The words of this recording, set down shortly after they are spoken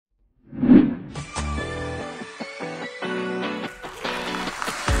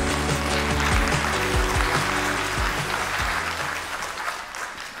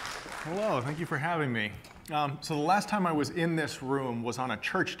you for having me. So the last time I was in this room was on a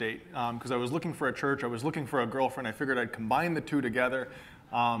church date, because I was looking for a church, I was looking for a girlfriend. I figured I'd combine the two together,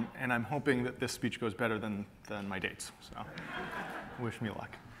 and I'm hoping that this speech goes better than my dates. So wish me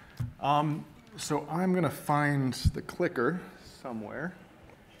luck. So I'm going to find the clicker somewhere.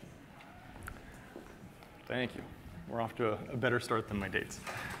 Thank you. We're off to a better start than my dates.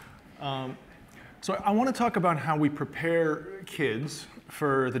 So I want to talk about how we prepare kids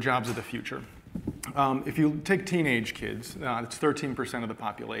for the jobs of the future. If you take teenage kids, it's 13% of the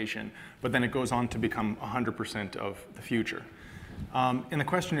population, but then it goes on to become 100% of the future. And the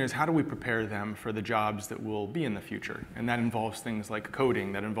question is, how do we prepare them for the jobs that will be in the future? And that involves things like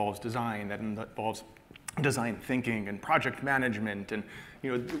coding, that involves design, that involves design thinking and project management. And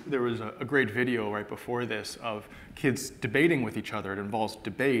there was a great video right before this of kids debating with each other. It involves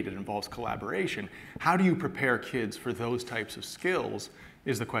debate, it involves collaboration. How do you prepare kids for those types of skills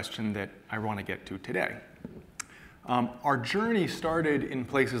is the question that I want to get to today. Our journey started in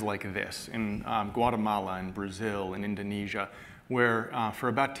places like this, in Guatemala and Brazil and Indonesia, where for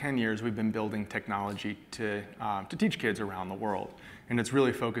about 10 years we've been building technology to teach kids around the world. And it's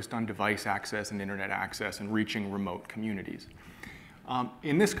really focused on device access and internet access and reaching remote communities.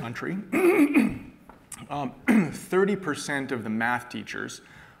 In this country, 30% of the math teachers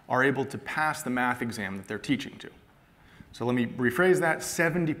are able to pass the math exam that they're teaching to. So let me rephrase that,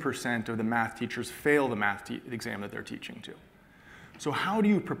 70% of the math teachers fail the math exam that they're teaching to. So how do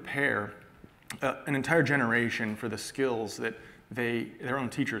you prepare an entire generation for the skills that their own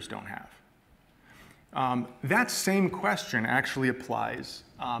teachers don't have? That same question actually applies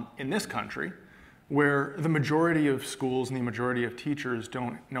in this country, where the majority of schools and the majority of teachers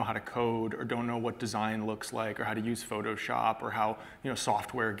don't know how to code or don't know what design looks like or how to use Photoshop or how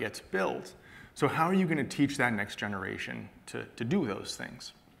software gets built. So how are you going to teach that next generation to do those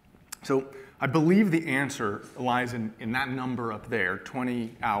things? So I believe the answer lies in that number up there,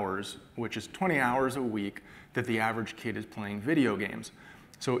 20 hours, which is 20 hours a week that the average kid is playing video games.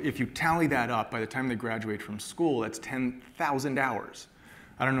 So if you tally that up, by the time they graduate from school, that's 10,000 hours.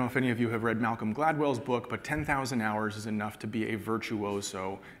 I don't know if any of you have read Malcolm Gladwell's book, but 10,000 hours is enough to be a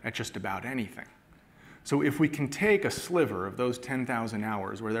virtuoso at just about anything. So if we can take a sliver of those 10,000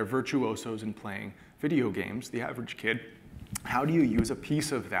 hours where they're virtuosos in playing video games, the average kid, how do you use a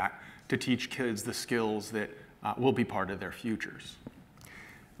piece of that to teach kids the skills that will be part of their futures?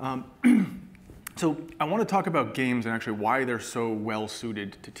 So I want to talk about games and actually why they're so well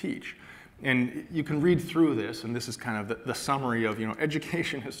suited to teach. And you can read through this, and this is kind of the summary of,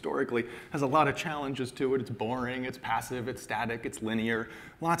 education historically has a lot of challenges to it. It's boring, it's passive, it's static, it's linear,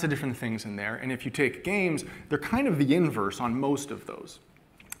 lots of different things in there. And if you take games, they're kind of the inverse on most of those.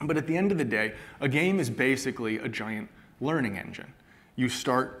 But at the end of the day, a game is basically a giant learning engine. You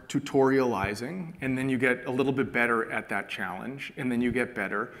start tutorializing, and then you get a little bit better at that challenge, and then you get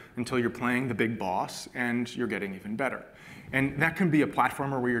better until you're playing the big boss, and you're getting even better. And that can be a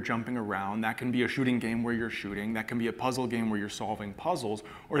platformer where you're jumping around, that can be a shooting game where you're shooting, that can be a puzzle game where you're solving puzzles,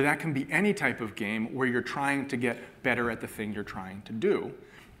 or that can be any type of game where you're trying to get better at the thing you're trying to do.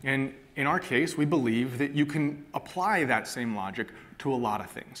 And in our case, we believe that you can apply that same logic to a lot of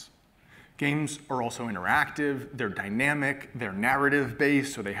things. Games are also interactive, they're dynamic, they're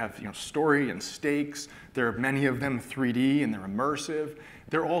narrative-based, so they have story and stakes. There are many of them 3D and they're immersive.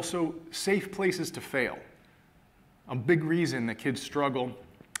 They're also safe places to fail. A big reason that kids struggle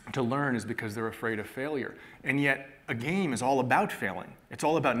to learn is because they're afraid of failure. And yet, a game is all about failing. It's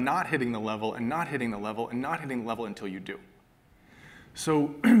all about not hitting the level and not hitting the level and not hitting the level until you do.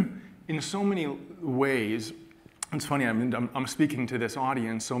 So in so many ways, it's funny, I'm speaking to this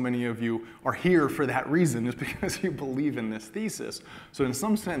audience, so many of you are here for that reason, is because you believe in this thesis. So in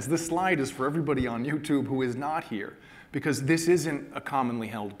some sense, this slide is for everybody on YouTube who is not here, because this isn't a commonly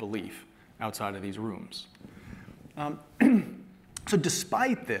held belief outside of these rooms. So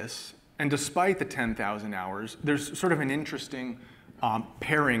despite this, and despite the 10,000 hours, there's sort of an interesting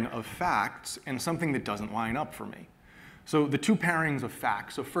pairing of facts and something that doesn't line up for me. So the two pairings of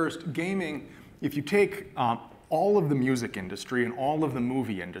facts. So first, gaming, if you take all of the music industry and all of the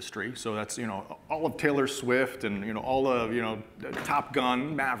movie industry, so that's all of Taylor Swift and all of Top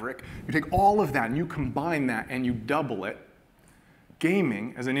Gun, Maverick, you take all of that and you combine that and you double it,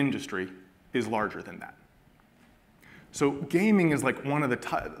 gaming as an industry is larger than that. So gaming is like one of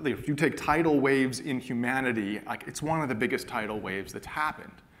the, if you take tidal waves in humanity, like it's one of the biggest tidal waves that's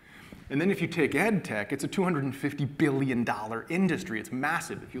happened. And then if you take ed tech, it's a $250 billion industry. It's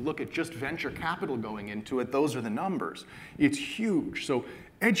massive. If you look at just venture capital going into it, those are the numbers. It's huge. So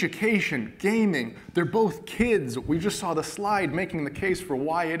education, gaming, they're both kids. We just saw the slide making the case for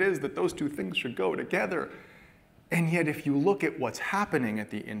why it is that those two things should go together. And yet if you look at what's happening at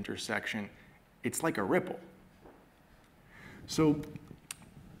the intersection, it's like a ripple. So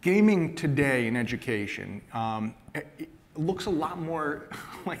gaming today in education, it looks a lot more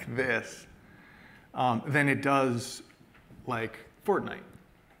like this than it does like Fortnite,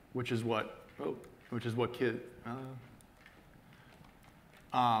 which is what kids.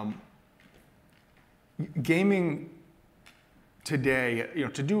 Gaming today,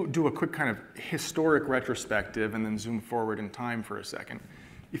 to do a quick kind of historic retrospective and then zoom forward in time for a second.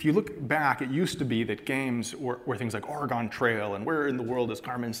 If you look back, it used to be that games were things like Oregon Trail and Where in the World is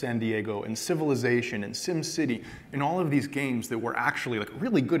Carmen Sandiego and Civilization and SimCity and all of these games that were actually like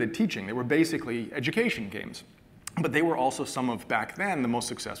really good at teaching. They were basically education games. But they were also some of, back then, the most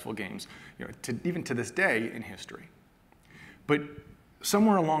successful games, even to this day in history. But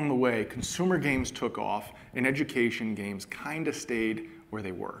somewhere along the way, consumer games took off and education games kind of stayed where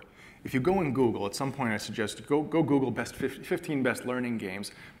they were. If you go and Google, at some point I suggest go Google 15 best learning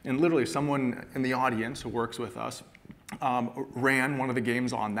games, and literally someone in the audience who works with us ran one of the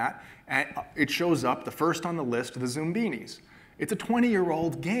games on that, and it shows up, the first on the list, the Zoombinis. It's a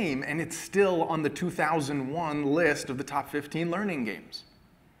 20-year-old game, and it's still on the 2001 list of the top 15 learning games.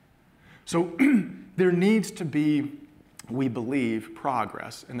 So there needs to be, we believe,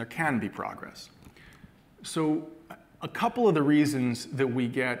 progress, and there can be progress. So a couple of the reasons that we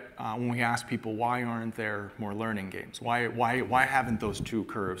get when we ask people why aren't there more learning games, why haven't those two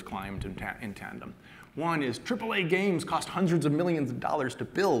curves climbed in tandem? One is AAA games cost hundreds of millions of dollars to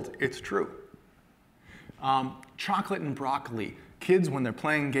build. It's true. Chocolate and broccoli. Kids, when they're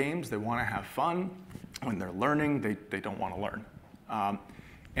playing games, they want to have fun. When they're learning, they don't want to learn.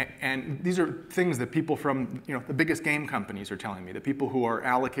 And these are things that people from the biggest game companies are telling me. The people who are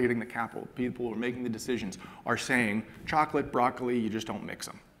allocating the capital, people who are making the decisions are saying, chocolate, broccoli, you just don't mix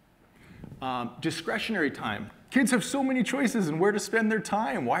them. Discretionary time. Kids have so many choices in where to spend their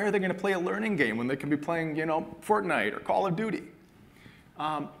time. Why are they going to play a learning game when they can be playing Fortnite or Call of Duty?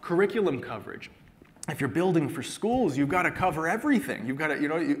 Curriculum coverage. If you're building for schools, you've got to cover everything. You've got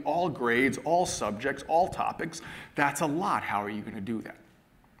to, all grades, all subjects, all topics. That's a lot. How are you going to do that?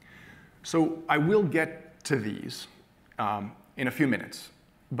 So I will get to these in a few minutes,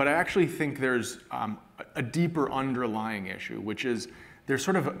 but I actually think there's a deeper underlying issue, which is there's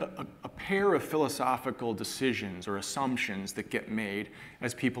sort of a pair of philosophical decisions or assumptions that get made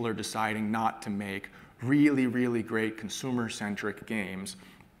as people are deciding not to make really, really great consumer-centric games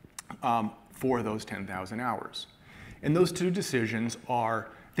for those 10,000 hours. And those two decisions are,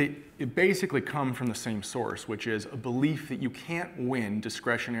 they basically come from the same source, which is a belief that you can't win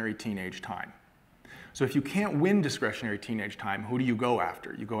discretionary teenage time. So if you can't win discretionary teenage time, who do you go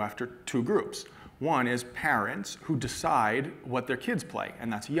after? You go after two groups. One is parents who decide what their kids play,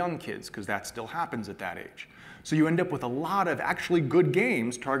 and that's young kids, because that still happens at that age. So you end up with a lot of actually good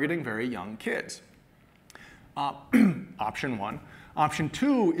games targeting very young kids. Option one. Option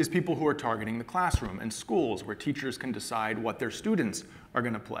two is people who are targeting the classroom and schools, where teachers can decide what their students are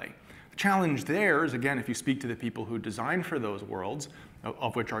going to play. The challenge there is, again, if you speak to the people who design for those worlds,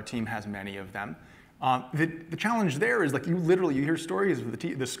 of which our team has many of them, the challenge there is, like, you hear stories of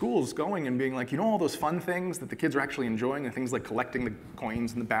the schools going and being like, all those fun things that the kids are actually enjoying, and things like collecting the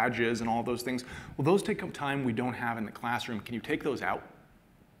coins and the badges and all those things, well, those take up time we don't have in the classroom. Can you take those out?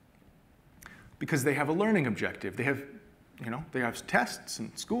 Because they have a learning objective. They have tests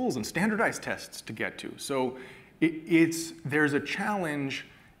and schools and standardized tests to get to. So there's a challenge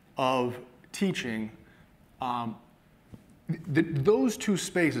of teaching. Those two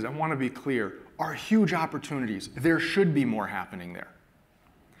spaces, I want to be clear, are huge opportunities. There should be more happening there.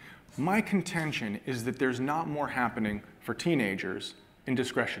 My contention is that there's not more happening for teenagers in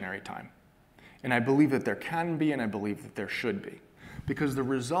discretionary time. And I believe that there can be, and I believe that there should be. Because the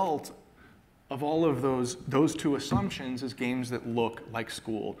result of all of those two assumptions is games that look like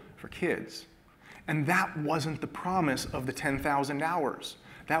school for kids. And that wasn't the promise of the 10,000 hours.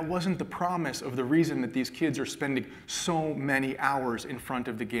 That wasn't the promise of the reason that these kids are spending so many hours in front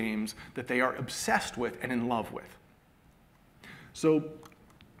of the games that they are obsessed with and in love with. So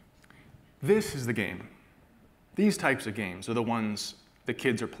this is the game. These types of games are the ones that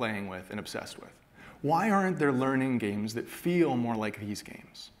kids are playing with and obsessed with. Why aren't there learning games that feel more like these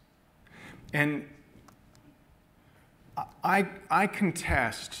games? And I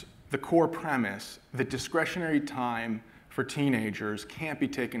contest the core premise that discretionary time for teenagers can't be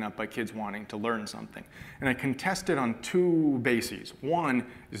taken up by kids wanting to learn something. And I can test it on two bases. One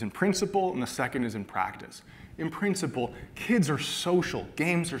is in principle, and the second is in practice. In principle, kids are social,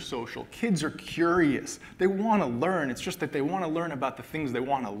 games are social, kids are curious. They want to learn, it's just that they want to learn about the things they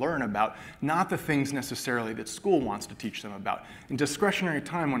want to learn about, not the things necessarily that school wants to teach them about. In discretionary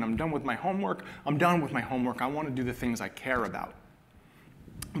time, when I'm done with my homework, I'm done with my homework. I want to do the things I care about.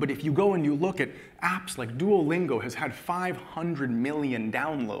 But if you go and you look at apps like Duolingo has had 500 million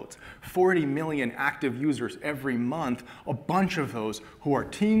downloads, 40 million active users every month, a bunch of those who are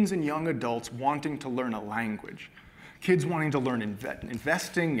teens and young adults wanting to learn a language. Kids wanting to learn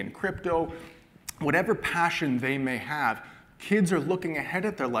investing in crypto, whatever passion they may have, kids are looking ahead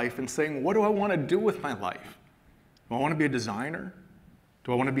at their life and saying, what do I want to do with my life? Do I want to be a designer?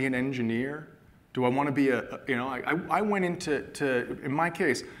 Do I want to be an engineer? Do I want to be I went into, in my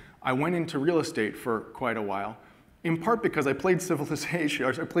case, I went into real estate for quite a while, in part because I played Civilization,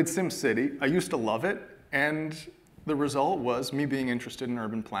 I played SimCity. I used to love it, and the result was me being interested in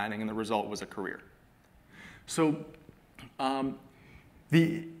urban planning, and the result was a career. So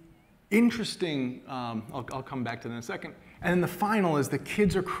the interesting, I'll come back to that in a second, and then the final is the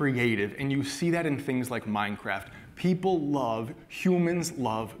kids are creative, and you see that in things like Minecraft. Humans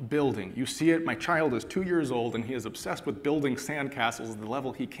love building. You see it, my child is 2 years old and he is obsessed with building sandcastles at the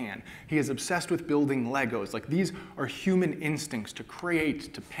level he can. He is obsessed with building Legos. Like, these are human instincts to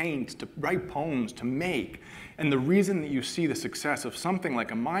create, to paint, to write poems, to make. And the reason that you see the success of something like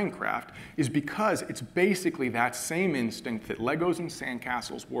a Minecraft is because it's basically that same instinct that Legos and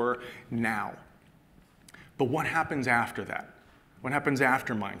sandcastles were now. But what happens after that? What happens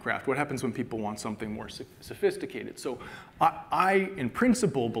after Minecraft? What happens when people want something more sophisticated? So I, in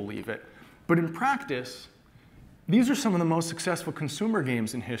principle, believe it. But in practice, these are some of the most successful consumer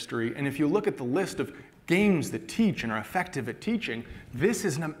games in history. And if you look at the list of games that teach and are effective at teaching, this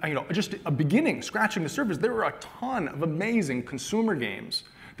is just a beginning, scratching the surface. There are a ton of amazing consumer games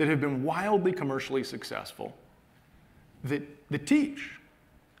that have been wildly commercially successful that teach.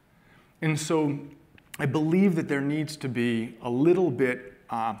 And so I believe that there needs to be a little bit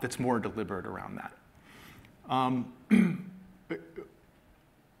that's more deliberate around that.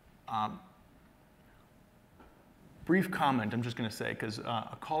 Brief comment, I'm just going to say, because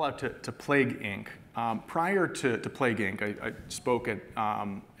a call out to Plague Inc. Prior to Plague Inc., I spoke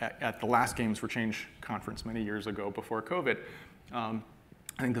at the last Games for Change conference many years ago before COVID.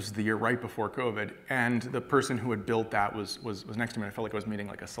 I think this was the year right before COVID, and the person who had built that was next to me, and I felt like I was meeting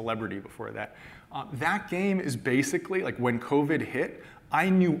like a celebrity before that. That game is basically, like, when COVID hit, I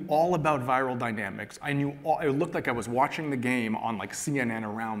knew all about viral dynamics. It looked like I was watching the game on like CNN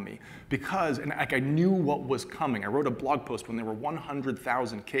around me, because, and like, I knew what was coming. I wrote a blog post when there were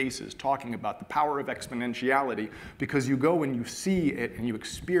 100,000 cases talking about the power of exponentiality, because you go and you see it and you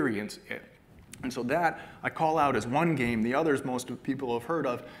experience it. And so that I call out as one game. The others most people have heard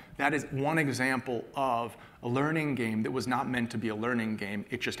of. That is one example of a learning game that was not meant to be a learning game.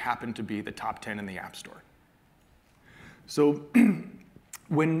 It just happened to be the top 10 in the App Store. So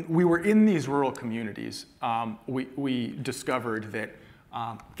when we were in these rural communities, we discovered that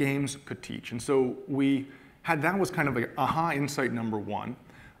games could teach. And so that was kind of an aha insight number one.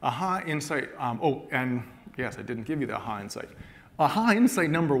 Aha insight, and yes, I didn't give you the aha insight. Aha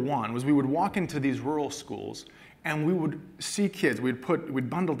insight number one was we would walk into these rural schools and we would see kids. We'd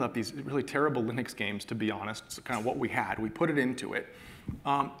bundled up these really terrible Linux games, to be honest. It's kind of what we had. We put it into it.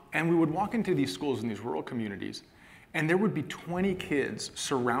 And we would walk into these schools in these rural communities, and there would be 20 kids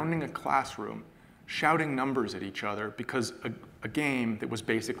surrounding a classroom shouting numbers at each other because a game that was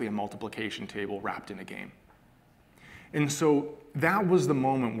basically a multiplication table wrapped in a game. And so that was the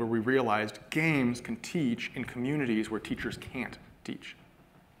moment where we realized games can teach in communities where teachers can't teach.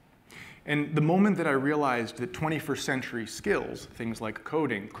 And the moment that I realized that 21st century skills, things like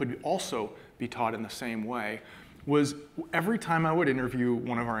coding, could also be taught in the same way was every time I would interview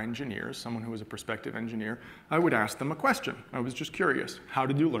one of our engineers, someone who was a prospective engineer, I would ask them a question. I was just curious. How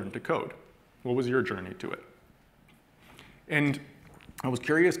did you learn to code? What was your journey to it? And I was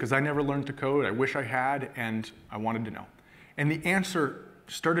curious because I never learned to code. I wish I had, and I wanted to know. And the answer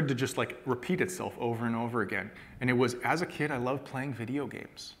started to just like repeat itself over and over again. And it was, as a kid, I loved playing video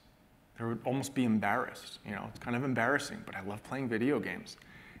games. I would almost be embarrassed. You know, it's kind of embarrassing, but I love playing video games.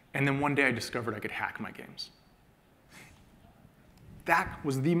 And then one day I discovered I could hack my games. That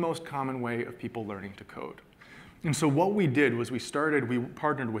was the most common way of people learning to code. And so what we did was we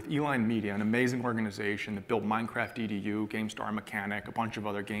partnered with Eline Media, an amazing organization that built Minecraft EDU, GameStar Mechanic, a bunch of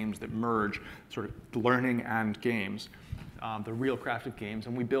other games that merge sort of learning and games, the real crafted games.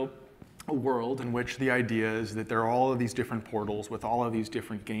 And we built a world in which the idea is that there are all of these different portals with all of these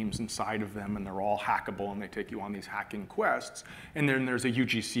different games inside of them, and they're all hackable, and they take you on these hacking quests. And then there's a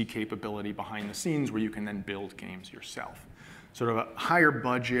UGC capability behind the scenes where you can then build games yourself. Sort of a higher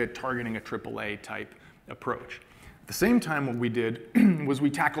budget, targeting a AAA type approach. At the same time, what we did was we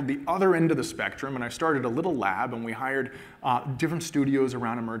tackled the other end of the spectrum, and I started a little lab, and we hired different studios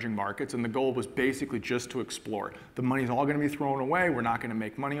around emerging markets, and the goal was basically just to explore. The money's all going to be thrown away. We're not going to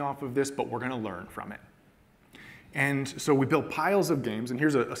make money off of this, but we're going to learn from it. And so we built piles of games, and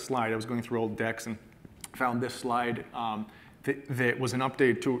here's a slide. I was going through old decks and found this slide that was an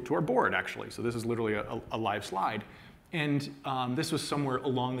update to our board, actually. So this is literally a live slide. And this was somewhere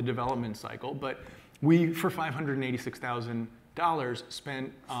along the development cycle, but we, for $586,000,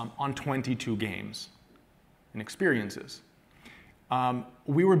 spent on 22 games and experiences.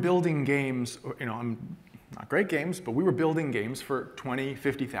 We were building games, not great games, but we were building games for $20,000,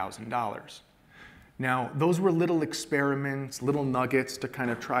 $50,000. Now, those were little experiments, little nuggets to kind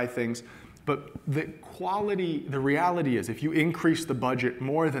of try things. But the reality is, if you increase the budget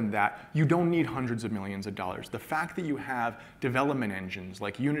more than that, you don't need hundreds of millions of dollars. The fact that you have development engines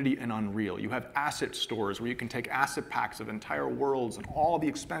like Unity and Unreal, you have asset stores where you can take asset packs of entire worlds, and all the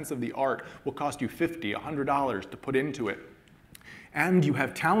expense of the art will cost you $50, $100 to put into it. And you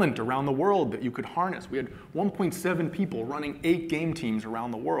have talent around the world that you could harness. We had 1.7 people running 8 game teams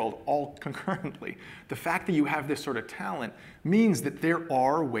around the world, all concurrently. The fact that you have this sort of talent means that there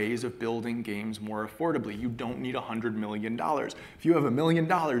are ways of building games more affordably. You don't need $100 million. If you have $1 million,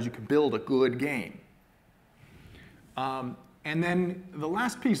 you can build a good game. And then the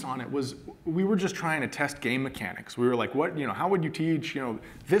last piece on it was we were just trying to test game mechanics. We were like, how would you teach,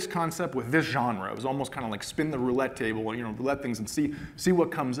 this concept with this genre? It was almost kind of like spin the roulette table, roulette things and see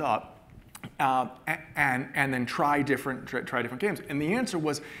what comes up, and then try different games. And the answer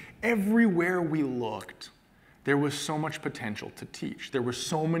was everywhere we looked, there was so much potential to teach. There were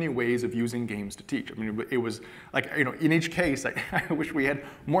so many ways of using games to teach. I mean, it was like, in each case, I wish we had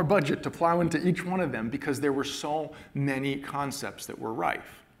more budget to plow into each one of them because there were so many concepts that were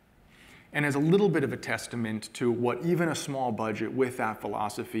rife. And as a little bit of a testament to what even a small budget with that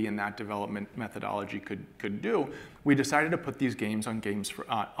philosophy and that development methodology could do, we decided to put these games on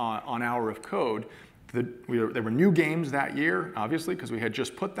Hour of Code. There were new games that year, obviously, because we had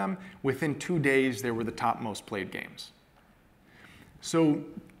just put them. Within 2 days, they were the top most played games. So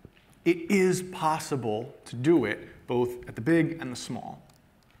it is possible to do it both at the big and the small.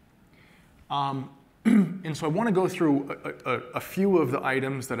 And so I want to go through a few of the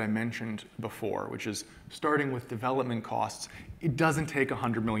items that I mentioned before, which is starting with development costs. It doesn't take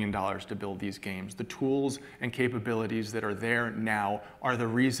 $100 million to build these games. The tools and capabilities that are there now are the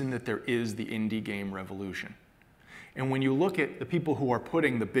reason that there is the indie game revolution. And when you look at the people who are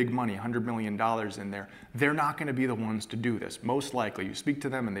putting the big money, $100 million in there, they're not going to be the ones to do this. Most likely, you speak to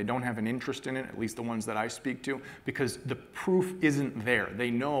them and they don't have an interest in it, at least the ones that I speak to, because the proof isn't there.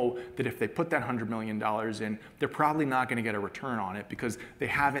 They know that if they put that $100 million in, they're probably not going to get a return on it because they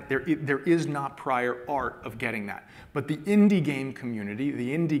haven't, there is not prior art of getting that. But the indie game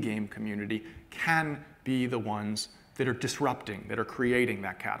community can be the ones that are disrupting, that are creating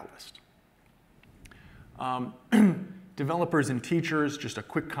that catalyst. Developers and teachers, just a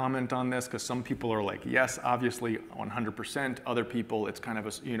quick comment on this, because some people are like, yes, obviously 100%. Other people, it's kind of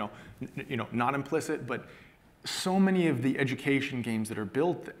a, not implicit, but so many of the education games that are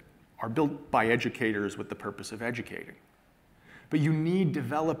built by educators with the purpose of educating. But you need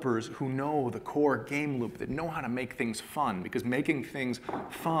developers who know the core game loop, that know how to make things fun, because making things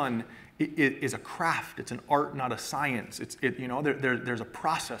fun is a craft. It's an art, not a science. There's a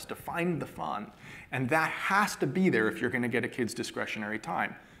process to find the fun. And that has to be there if you're going to get a kid's discretionary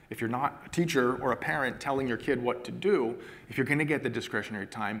time. If you're not a teacher or a parent telling your kid what to do, if you're going to get the discretionary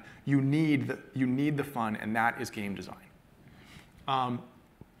time, you need the fun, and that is game design.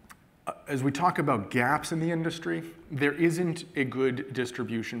 As we talk about gaps in the industry, there isn't a good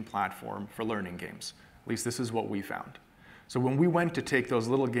distribution platform for learning games. At least this is what we found. So when we went to take those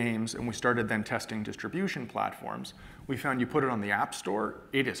little games and we started then testing distribution platforms, we found you put it on the App Store,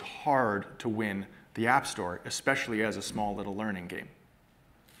 it is hard to win the App Store, especially as a small little learning game.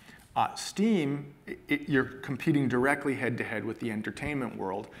 Steam, you're competing directly head-to-head with the entertainment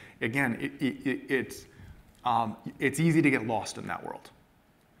world. Again, it's easy to get lost in that world.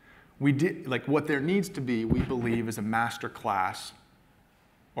 What there needs to be, we believe, is a master class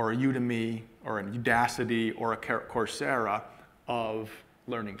or a Udemy or a Udacity or a Coursera of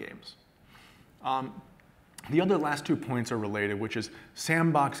learning games. The other last 2 points are related, which is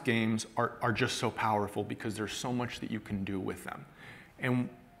sandbox games are just so powerful because there's so much that you can do with them. And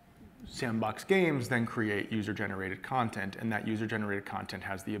Sandbox games then create user-generated content, and that user-generated content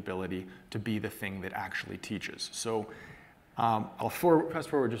has the ability to be the thing that actually teaches. So I'll fast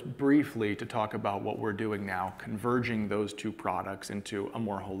forward just briefly to talk about what we're doing now, converging those two products into a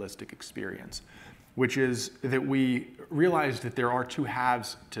more holistic experience, which is that we realized that there are two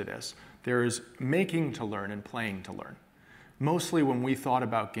halves to this. There's making to learn and playing to learn. Mostly when we thought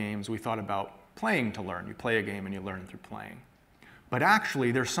about games, we thought about playing to learn. You play a game and you learn through playing. But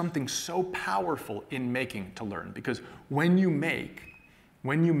actually, there's something so powerful in making to learn, because when you make,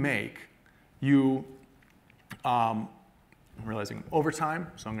 I'm realizing overtime,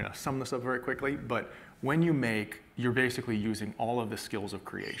 so I'm going to sum this up very quickly, but when you make, you're basically using all of the skills of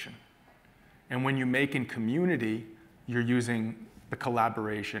creation. And when you make in community, you're using the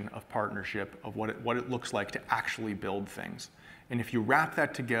collaboration of partnership, of what it looks like to actually build things. And if you wrap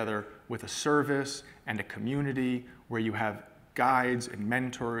that together with a service and a community where you have guides and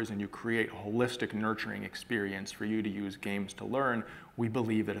mentors and you create a holistic nurturing experience for you to use games to learn, we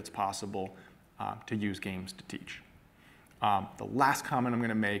believe that it's possible to use games to teach. The last comment I'm going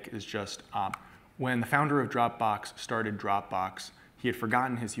to make is just when the founder of Dropbox started Dropbox, he had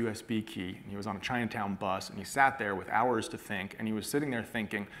forgotten his USB key, and he was on a Chinatown bus, and he sat there with hours to think, and he was sitting there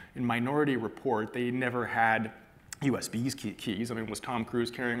thinking, in Minority Report, they never had USB keys. I mean, was Tom Cruise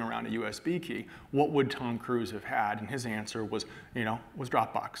carrying around a USB key? What would Tom Cruise have had? And his answer was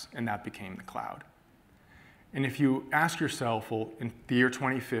Dropbox, and that became the cloud. And if you ask yourself, well, in the year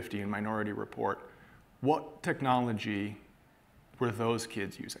 2050 in Minority Report, what technology were those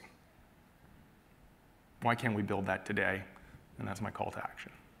kids using? Why can't we build that today? And that's my call to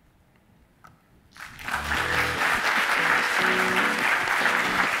action.